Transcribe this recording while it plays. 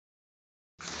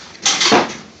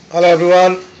Hello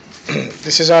everyone,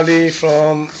 this is Ali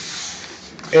from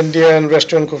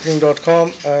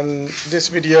IndianRestaurantCooking.com, and this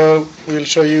video will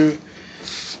show you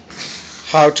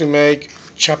how to make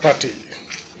chapati.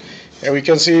 And we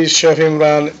can see Chef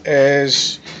Imran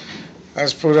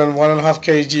has put on 1.5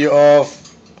 kg of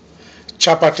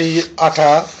chapati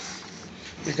atta.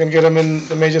 You can get them in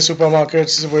the major supermarkets,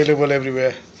 it's available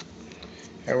everywhere.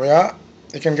 Here we are.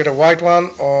 You can get a white one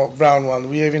or brown one.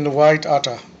 We have in the white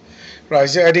atta. Right,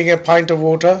 so adding a pint of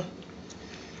water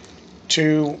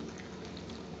to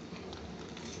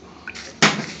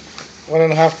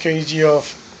 1.5 kg of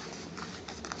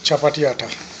chapati atta.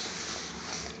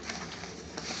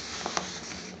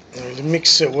 We'll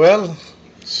mix it well,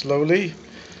 slowly.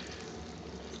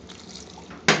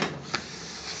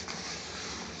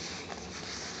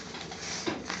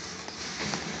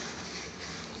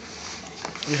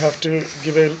 You have to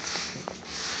give a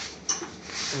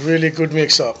really good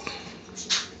mix up.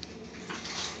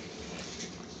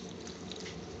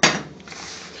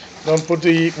 Don't put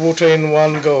the water in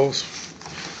one go,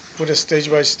 put it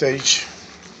stage by stage.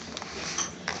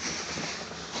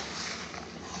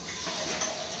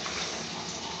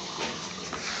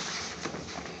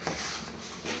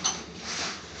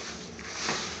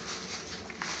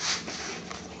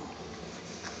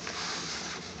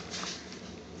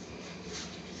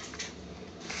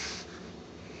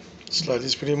 Slightly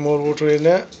spreading more water in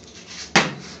there.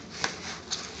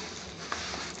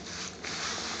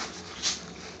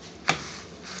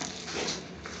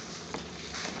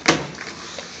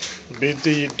 Beat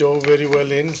the dough very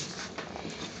well in.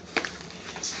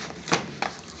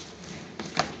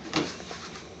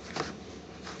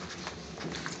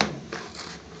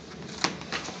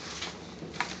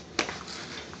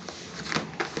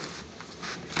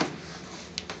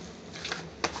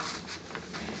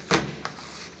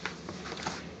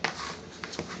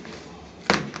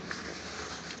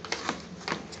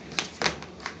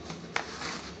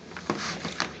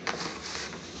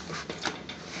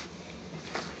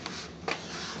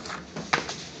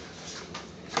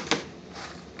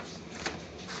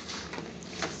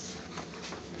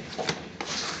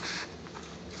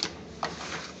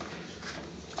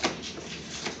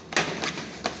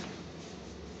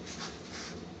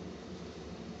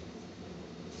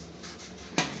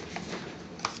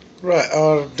 Right,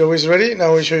 our dough is ready.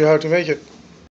 Now we'll show you how to make it.